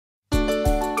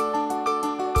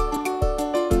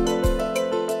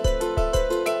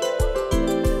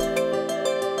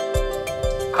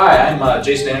Hi, I'm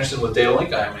Jason Anderson with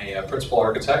Datalink. I'm a principal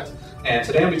architect, and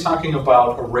today I'll be talking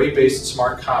about array-based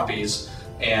smart copies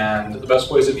and the best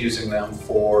ways of using them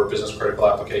for business-critical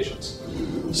applications.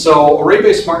 So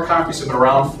array-based smart copies have been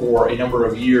around for a number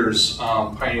of years,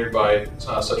 pioneered by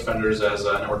such vendors as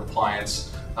Network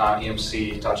Appliance,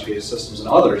 EMC, Hitachi Data Systems, and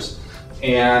others.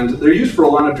 And they're used for a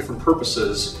lot of different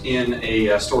purposes in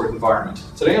a storage environment.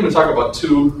 Today I'm going to talk about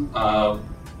two of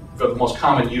the most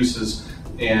common uses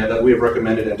that we have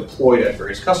recommended and deployed at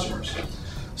various customers.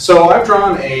 So I've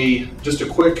drawn just a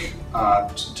quick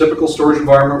typical storage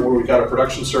environment where we've got a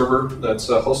production server that's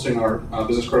hosting our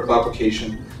business critical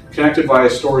application connected via a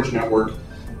storage network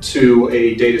to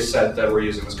a data set that we're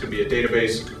using. This could be a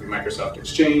database, it could be Microsoft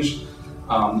Exchange.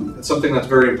 It's something that's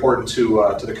very important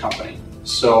to the company.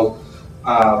 So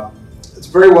it's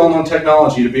very well-known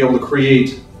technology to be able to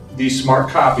create these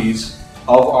smart copies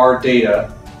of our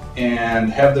data and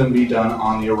have them be done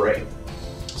on the array.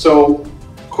 So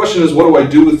the question is, what do I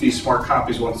do with these smart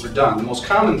copies once they're done? The most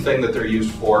common thing that they're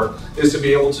used for is to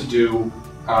be able to do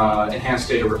enhanced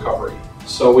data recovery.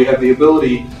 So we have the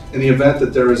ability, in the event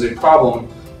that there is a problem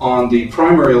on the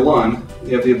primary LUN,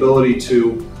 we have the ability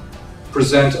to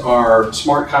present our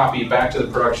smart copy back to the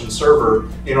production server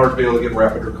in order to be able to get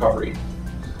rapid recovery.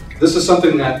 This is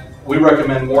something that we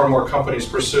recommend more and more companies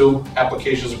pursue.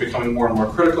 Applications are becoming more and more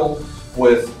critical.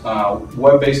 With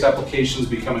web-based applications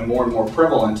becoming more and more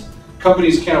prevalent,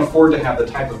 companies can't afford to have the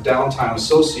type of downtime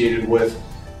associated with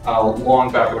long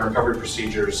backup and recovery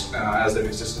procedures as they've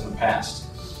existed in the past.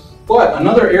 But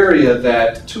another area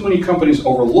that too many companies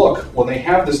overlook when they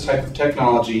have this type of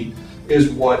technology is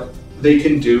what they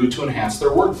can do to enhance their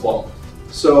workflow.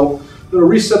 So I'm going to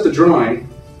reset the drawing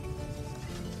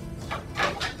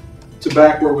to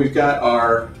back where we've got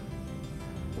our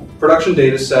production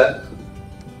data set,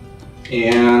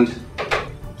 and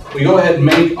we go ahead and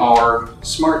make our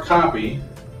smart copy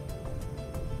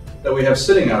that we have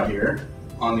sitting out here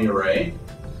on the array.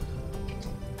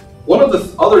 One of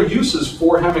the other uses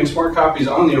for having smart copies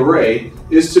on the array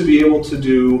is to be able to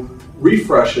do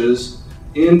refreshes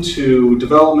into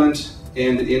development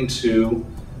and into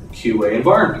QA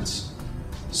environments.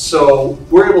 So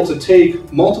we're able to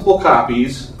take multiple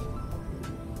copies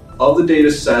of the data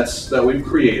sets that we've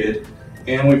created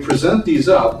and we present these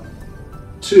up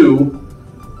to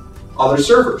other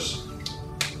servers.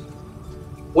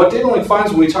 What Datalink finds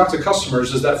when we talk to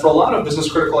customers is that for a lot of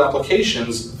business critical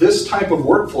applications, this type of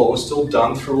workflow is still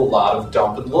done through a lot of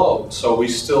dump and load. So we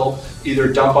still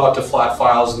either dump out to flat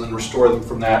files and then restore them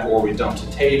from that, or we dump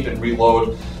to tape and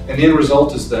reload. And the end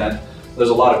result is that there's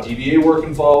a lot of DBA work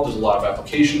involved, there's a lot of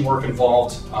application work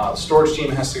involved, the storage team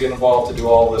has to get involved to do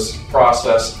all this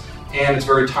process, and it's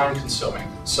very time consuming.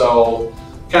 So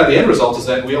kind of the end result is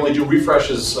that we only do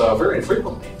refreshes very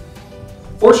infrequently.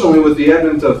 Fortunately, with the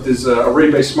advent of these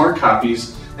array-based smart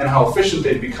copies and how efficient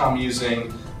they've become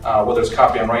using whether it's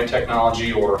copy on write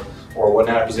technology or what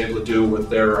NetApp is able to do with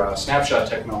their snapshot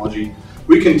technology,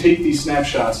 we can take these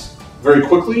snapshots very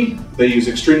quickly. They use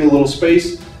extremely little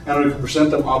space, and we can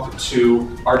present them up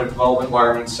to our development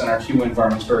environments and our QA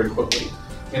environments very quickly.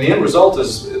 And the end result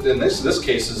is, in this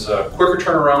case, is a quicker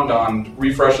turnaround on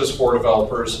refreshes for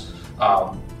developers,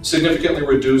 significantly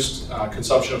reduced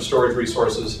consumption of storage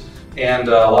resources, and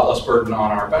a lot less burden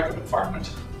on our backup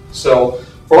environment. So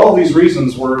for all of these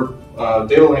reasons,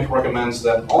 Datalink recommends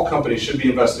that all companies should be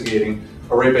investigating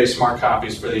array-based smart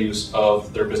copies for the use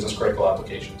of their business critical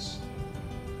applications.